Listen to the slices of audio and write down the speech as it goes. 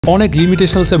অনেক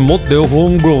লিমিটেশনসের মধ্যেও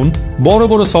home grown বড়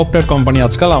বড় সফটওয়্যার কোম্পানি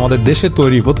আজকাল আমাদের দেশে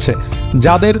তৈরি হচ্ছে,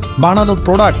 যাদের বানানো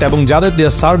প্রোডাক্ট এবং যাদের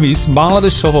দেওয়া সার্ভিস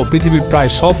বাংলাদেশ সহ পৃথিবীর প্রায়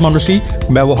সব মানুষই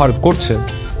ব্যবহার করছে।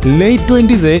 লেট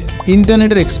 20s-এ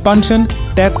ইন্টারনেটের expansion,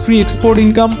 tax free export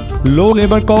income, লো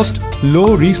labour cost, low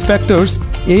risk factors,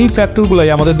 এই ফ্যাক্টরগুলোই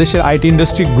আমাদের দেশের আইটি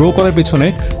ইন্ডাস্ট্রি গ্রো করার পেছনে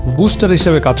বুস্টার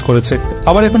হিসেবে কাজ করেছে।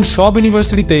 আবার এখন সব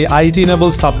ইউনিভার্সিটিতে আইটি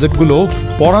ইনেবল সাবজেক্টগুলো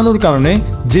পড়ানোর কারণে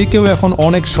যে কেউ এখন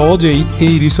অনেক সহজেই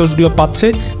এই রিসোর্সগুলো পাচ্ছে,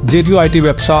 যেটিও আইটি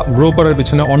ব্যবসা গ্রো করার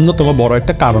পেছনে অন্যতম বড়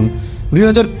একটা কারণ।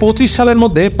 2025 সালের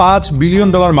মধ্যে $5 বিলিয়ন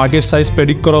মার্কেট সাইজ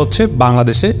প্রেডিক্ট করা হচ্ছে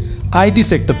বাংলাদেশে আইটি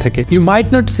সেক্টর থেকে। You might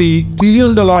not see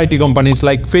trillion-dollar IT companies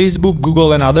like Facebook, Google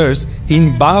and others in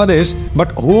Bangladesh, but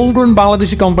homegrown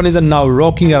Bangladeshi companies are now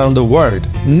rocking around the world.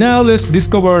 Now let's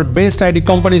discover best IT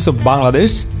companies of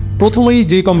Bangladesh. প্রথমেই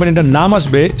যে কোম্পানিটার নাম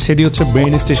আসবে সেটি হচ্ছে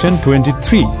BrainStation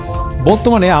 23।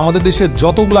 বর্তমানে আমাদের দেশে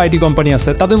যতগুলো আইটি কোম্পানি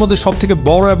আছে তাদের মধ্যে সবথেকে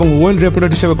বড় এবং ওয়েল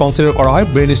রেপুটেড হিসেবে কনসিডার করা হয়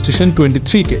BrainStation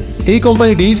 23-কে। এই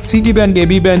কোম্পানিটির city bank,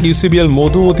 AB bank, UCBL,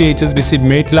 Madhumati, HSBC,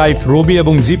 MetLife, রবি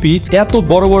এবং জিপি এত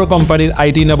বড় বড় কোম্পানির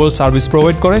আইটি ইনেবল সার্ভিস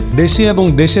প্রোভাইড করে। দেশে এবং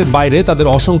দেশের বাইরে তাদের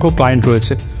অসংখ্য ক্লায়েন্ট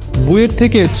রয়েছে। বুয়েট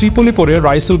থেকে ত্রিপলি পরে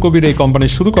রাইসুল কবির এই কোম্পানি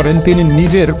শুরু করেন। তিনি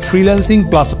নিজের ফ্রিল্যান্সিং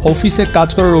প্লাস অফিসে কাজ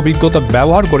করার অভিজ্ঞতা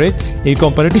ব্যবহার করে এই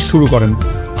কোম্পানিটি শুরু করেন।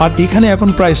 আর এখানে এখন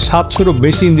প্রায় 700-এরও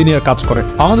বেশি ইঞ্জিনিয়ার কাজ করে।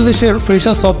 আমাদের দেশের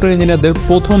ফ্রেশার সফটওয়্যার ইঞ্জিনিয়ারদের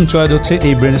প্রথম চয়েস হচ্ছে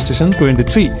এই BrainStation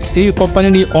 23। এই কোম্পানি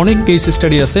নিয়ে অনেক কেস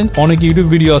স্টাডি আছেন, অনেক ইউটিউব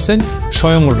ভিডিও আছেন।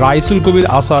 স্বয়ং রাইসুল কবির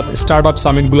আসাদ স্টার্ট আপ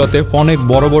সামিটগুলোতে অনেক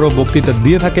বড় বড় বক্তৃতা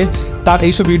দিয়ে থাকে। তার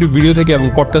এইসব ইউটিউব ভিডিও থেকে এবং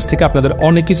পডকাস্ট থেকে আপনাদের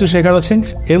অনেক কিছু শেখার আছে।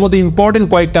 এর মধ্যে ইম্পর্টেন্ট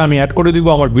কয়েকটা আমি অ্যাড করে দিব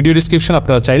আমার ভিডিও ডিসক্রিপশন,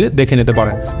 আপনারা চাইলে দেখে নিতে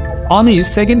পারেন। আমি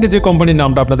সেকেন্ডে যে কোম্পানির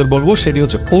নামটা আপনাদের বলবো সেটি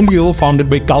হচ্ছে Ollyo, ফাউন্ডেড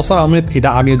বাই কাউসার আহমেদ। এটা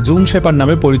আগে জুম শেপার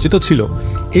নামে পরিচিত ছিল।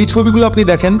 এই ছবিগুলো আপনি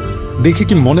দেখেন, দেখে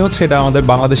কি মনে হচ্ছে এটা আমাদের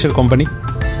বাংলাদেশের কোম্পানি?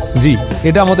 জি,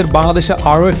 এটা আমাদের বাংলাদেশে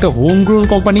আরও একটা home grown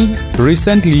company.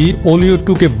 Recently Ollyo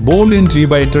took a bold entry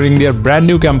by entering their brand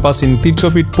new campus in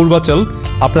তিনশোফিট Purbachal.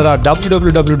 আপনারা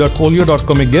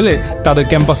www.ollyo.com-এ গেলে তাদের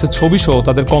ক্যাম্পাসের ছবি সহ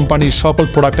তাদের কোম্পানির সকল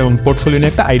প্রোডাক্ট এবং পোর্টফোলিও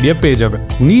নিয়ে একটা আইডিয়া পেয়ে যাবে।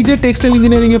 নিজে টেক্সটাইল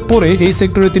ইঞ্জিনিয়ারিংয়ে পড়ে এই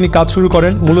সেক্টরে তিনি কাজ শুরু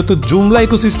করেন। মূলত জুমলা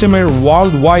ইকোসিস্টেমের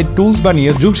ওয়ার্ল্ড ওয়াইড টুলস বানিয়ে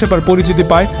জুম শেপার পরিচিতি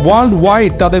পায়। ওয়ার্ল্ড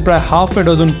ওয়াইড তাদের প্রায় হাফ এ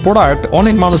ডজন প্রোডাক্ট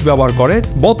অনেক মানুষ ব্যবহার করে।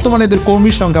 বর্তমানে এদের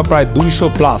কর্মীর সংখ্যা প্রায়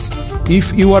 200+। If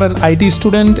you are an IT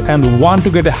student and want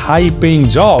to get a high-paying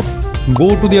job, go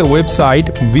to their website,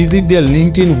 visit their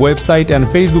LinkedIn website and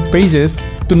Facebook pages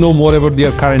to know more about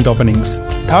their current openings.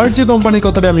 Third যে কোম্পানির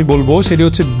কথাটা আমি বলবো সেটি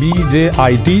হচ্ছে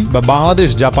bjit বা Bangladesh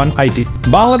Japan IT.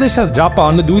 Bangladesh R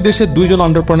Japan দুই দেশের দুইজন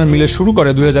এন্টারপ্রেনার মিলে শুরু করে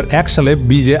 2001 সালে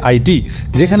bjit,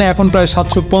 যেখানে এখন প্রায়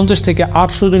 750 থেকে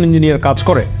 800 জন ইঞ্জিনিয়ার কাজ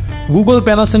করে। গুগল,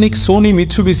 প্যানাসোনিক, সোনি,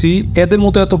 মিৎসুবিশি এদের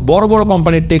মতো এত বড় বড়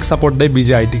কোম্পানির টেক সাপোর্ট দেয়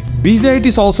bjit। bjit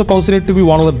is also considered to be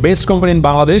one of the best company in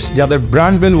Bangladesh, যাদের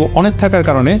ব্র্যান্ড ভ্যালু অনেক থাকার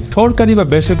কারণে সরকারি বা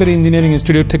বেসরকারি ইঞ্জিনিয়ারিং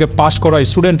ইনস্টিটিউট থেকে পাশ করা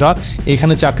স্টুডেন্টরা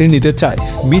এখানে চাকরি নিতে চায়।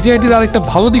 bjit-এর আরেকটা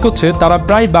ভালো দিক হচ্ছে তারা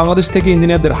প্রায় বাংলাদেশ থেকে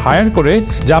ইঞ্জিনিয়ারদের হায়ার করে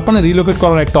জাপানে রিলোকেট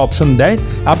করার একটা অপশন দেয়।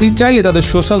 আপনি চাইলে তাদের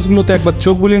সোশ্যালসগুলোতে একবার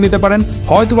চোখ বুলিয়ে নিতে পারেন,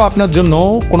 হয়তোবা আপনার জন্য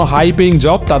কোনো হাই পেইং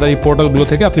জব তাদের এই পোর্টালগুলো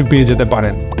থেকে আপনি পেয়ে যেতে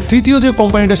পারেন। তৃতীয় যে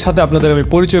কোম্পানিটার সাথে আপনাদের আমি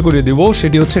পরিচয় করিয়ে দিব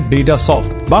সেটি হচ্ছে datasoft,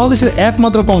 বাংলাদেশের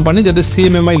একমাত্র কোম্পানি যাদের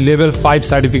CMMI লেভেল 5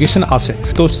 সার্টিফিকেশন আছে।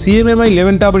 তো CMMI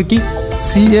লেভেলটা আবার কি?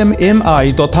 CMMI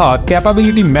তথা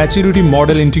ক্যাপাবিলিটি ম্যাচুরিটি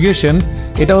মডেল ইন্টিগ্রেশন,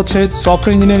 এটা হচ্ছে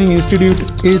সফটওয়্যার ইঞ্জিনিয়ারিং ইনস্টিটিউট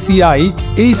ACI।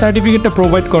 এই সার্টিফিকেটটা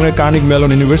প্রোভাইড করে কার্নেগি মেলন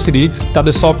ইউনিভার্সিটি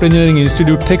তাদের সফটওয়্যার ইঞ্জিনিয়ারিং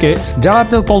ইনস্টিটিউট থেকে, যারা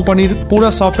আপনার কোম্পানির পুরো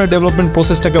সফটওয়্যার ডেভেলপমেন্ট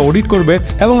প্রসেসটাকে অডিট করবে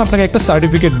এবং আপনাকে একটা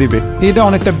সার্টিফিকেট দিবে। এটা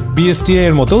অনেকটা BSTI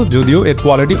এর মতো, যদিও এর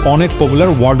কোয়ালিটি অনেক পপুলার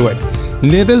ওয়ার্ল্ড ওয়াইড।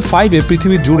 লেভেল 5-এ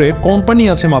পৃথিবী জুড়ে কোম্পানি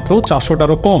আছে মাত্র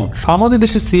 400টারও কম। আমাদের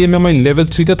দেশে CMMI লেভেল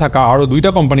 3-তে থাকা আরও দুইটা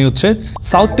কোম্পানি হচ্ছে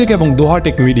সাউথটেক এবং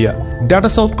দোহাটেক মিডিয়া।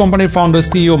 ডাটাসফট কোম্পানির ফাউন্ডার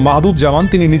CEO মাহবুব জামান,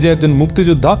 তিনি নিজে একজন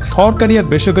মুক্তিযোদ্ধা। সরকারি আর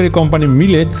বেসরকারি কোম্পানি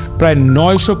মিলে প্রায়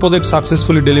 900 প্রজেক্ট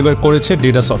সাকসেসফুলি ডেলিভার করেছে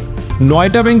ডেটাসফট।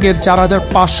 9টা ব্যাংকের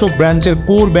 4500 ব্রাঞ্চের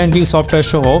কোর ব্যাংকিং সফটওয়্যার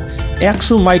সহ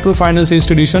 100 micro finance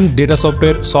institution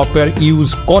ডেটাসফটের software use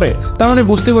করে। তার মানে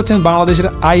বুঝতে পারছেন বাংলাদেশের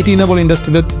আইটি ইনেবল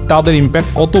ইন্ডাস্ট্রিতে তাদের ইম্প্যাক্ট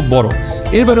কত বড়।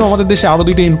 এরপরেও আমাদের দেশে আরও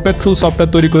দুইটা ইম্প্যাক্টফুল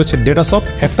সফটওয়্যার তৈরি করেছে ডেটাসফট।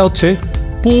 একটা হচ্ছে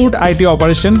পোর্ট আইটি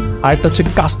অপারেশন, আর একটা হচ্ছে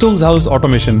কাস্টমস হাউস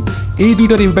অটোমেশন। এই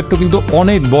দুইটার ইম্প্যাক্টও কিন্তু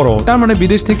অনেক বড়। তার মানে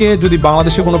বিদেশ থেকে যদি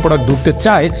বাংলাদেশে কোনো প্রোডাক্ট ঢুকতে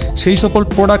চায়, সেই সকল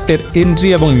প্রোডাক্টের এন্ট্রি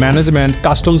এবং ম্যানেজমেন্ট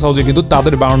কাস্টমস হাউসে কিন্তু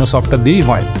তাদের বানানো সফটওয়্যার দিয়েই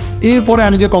হয়। এরপরে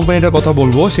আমি যে কোম্পানিটার কথা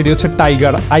বলবো সেটি হচ্ছে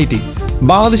টাইগার আইটি।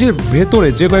 বাংলাদেশের ভেতরে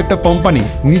যে কয়েকটা কোম্পানি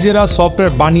নিজেরা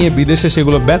সফটওয়্যার বানিয়ে বিদেশে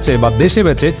সেগুলো বেচে বা দেশে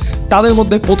বেচে, তাদের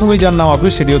মধ্যে প্রথমেই যার নাম আসবে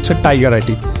সেটি হচ্ছে tiger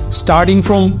IT. Starting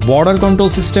from border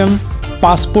control system,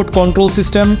 passport control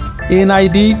system,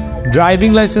 NID,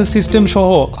 driving licence system সহ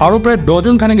আরও প্রায়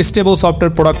ডজন খানেক স্টেবল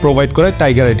সফটওয়্যার প্রোডাক্ট প্রোভাইড করে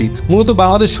টাইগার আইটি। মূলত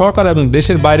বাংলাদেশ সরকার এবং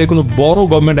দেশের বাইরে কোনো বড়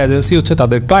গভর্নমেন্ট এজেন্সি হচ্ছে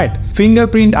তাদের client.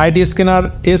 Fingerprint, ID scanner,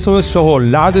 SOS সহ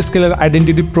লার্জ স্কেলের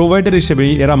আইডেন্টিটি প্রোভাইডার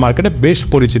হিসেবেই এরা মার্কেটে বেশ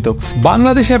পরিচিত।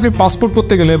 বাংলাদেশে আপনি পাসপোর্ট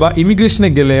করতে গেলে বা ইমিগ্রেশনে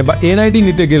গেলে বা এনআইডি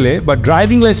নিতে গেলে বা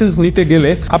ড্রাইভিং লাইসেন্স নিতে গেলে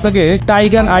আপনাকে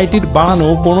টাইগার আইটির বানানো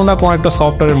কোনো না কোনো একটা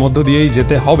সফটওয়্যারের মধ্য দিয়েই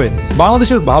যেতে হবে।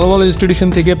 বাংলাদেশের ভালো ভালো ইনস্টিটিউশন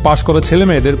থেকে পাশ করা ছেলে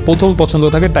মেয়েদের প্রথম পছন্দ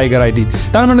থাকে টাইগার আইটি।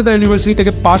 তার মানে তারা ইউনিভার্সিটি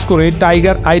থেকে পাশ করে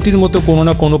টাইগার আইটির মতো কোনো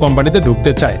না কোনো কোম্পানিতে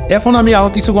ঢুকতে চায়। এখন আমি আরো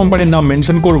কিছু কোম্পানির নাম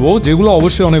মেনশন করব যেগুলো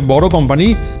অবশ্যই অনেক বড় কোম্পানি,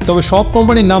 তবে সব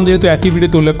কোম্পানির নাম যেহেতু একই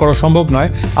ভিডিওতে উল্লেখ করা সম্ভব নয়,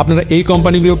 আপনারা এই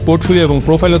কোম্পানিগুলোর পোর্টফোলিও এবং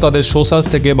প্রোফাইলও তাদের সোসাস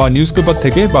থেকে বা নিউজ পেপার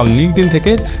থেকে বা লিঙ্কডইন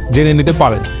থেকে জেনে নিতে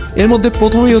পারেন। এর মধ্যে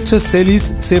প্রথমেই হচ্ছে সেলিস,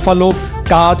 সেফালো,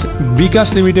 কাজ, বিকাশ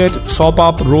limited,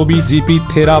 ShopUp, Rabi, GP,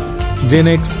 থেরাপ,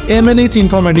 genyex, MNH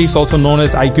informatics also known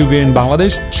as IQVIA in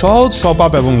Bangladesh, সহজ,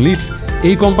 শপআপ এবং লিডস।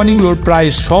 এই কোম্পানিগুলোর প্রায়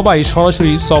সবাই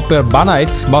সরাসরি সফটওয়্যার বানায়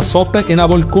বা সফটওয়্যার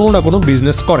এনাবল কোনো না কোনো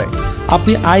বিজনেস করে।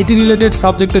 আপনি আইটি রিলেটেড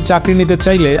সাবজেক্টে চাকরি নিতে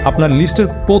চাইলে আপনার লিস্টের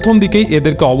প্রথম দিকেই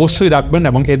এদেরকে অবশ্যই রাখবেন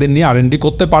এবং এদের নিয়ে R&D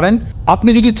করতে পারেন। আপনি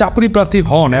যদি চাকরি প্রার্থী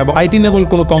হন এবং আইটি এনাবল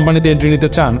কোনো কোম্পানিতে এন্ট্রি নিতে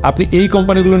চান, আপনি এই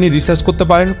কোম্পানিগুলো নিয়ে রিসার্চ করতে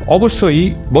পারেন। অবশ্যই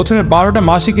বছরের 12টা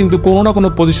মাসে কিন্তু কোনো না কোনো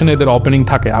পজিশনে এদের ওপেনিং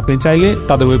থাকে, আপনি চাইলে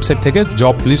তাদের ওয়েবসাইট থেকে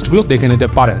জব লিস্টগুলো দেখে নিতে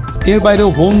পারেন। এর বাইরেও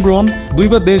হোম গ্রোন, 2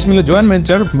 বা দেশ মিলে জয়েন্ট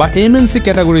ভেঞ্চার বা এমএনসি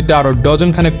ক্যাটাগরিতে আরও ডজন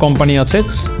খানেক কোম্পানি আছে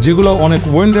যেগুলো অনেক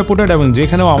ওয়েল রেপুটেড এবং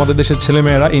যেখানেও আমাদের দেশের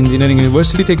ছেলেমেয়েরা ইঞ্জিনিয়ারিং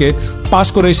ইউনিভার্সিটি থেকে পাশ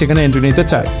করে সেখানে এন্ট্রি নিতে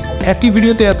চায়। একই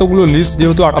ভিডিওতে এতগুলো লিস্ট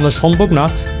যেহেতু আটানো সম্ভব না,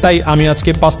 তাই আমি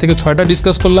আজকে 5 থেকে 6টা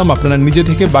ডিসকাস করলাম, আপনারা নিজে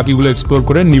থেকে বাকিগুলো এক্সপ্লোর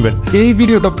করে নেবেন। এই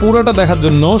ভিডিওটা পুরোটা দেখার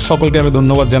জন্য সকলকে আমি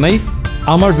ধন্যবাদ জানাই।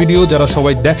 আমার ভিডিও যারা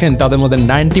সবাই দেখেন তাদের মধ্যে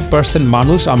 90%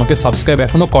 মানুষ আমাকে সাবস্ক্রাইব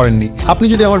এখনো করেননি। আপনি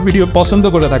যদি আমার ভিডিও পছন্দ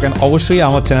করে থাকেন অবশ্যই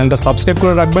আমার চ্যানেলটা সাবস্ক্রাইব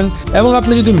করে রাখবেন এবং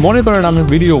আপনি যদি মনে করেন আমার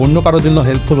ভিডিও অন্য কারোর জন্য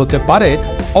হেল্পফুল হতে পারে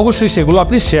অবশ্যই সেগুলো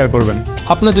আপনি শেয়ার করবেন।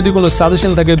 আপনার যদি কোনো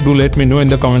সাজেশন থাকে do let me no in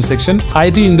the comment section.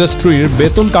 IT ইন্ডাস্ট্রির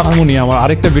বেতন কাঠামো নিয়ে আমার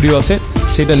আরেকটা ভিডিও আছে,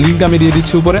 সেটা লিঙ্ক আমি দিয়ে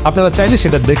দিচ্ছি উপরে, আপনারা চাইলে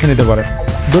সেটা দেখে নিতে পারেন।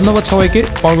 ধন্যবাদ সবাইকে।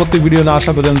 পরবর্তী ভিডিও না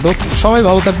আসা পর্যন্ত সবাই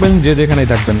ভালো থাকবেন, যে যেখানেই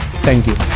থাকবেন। Thank you.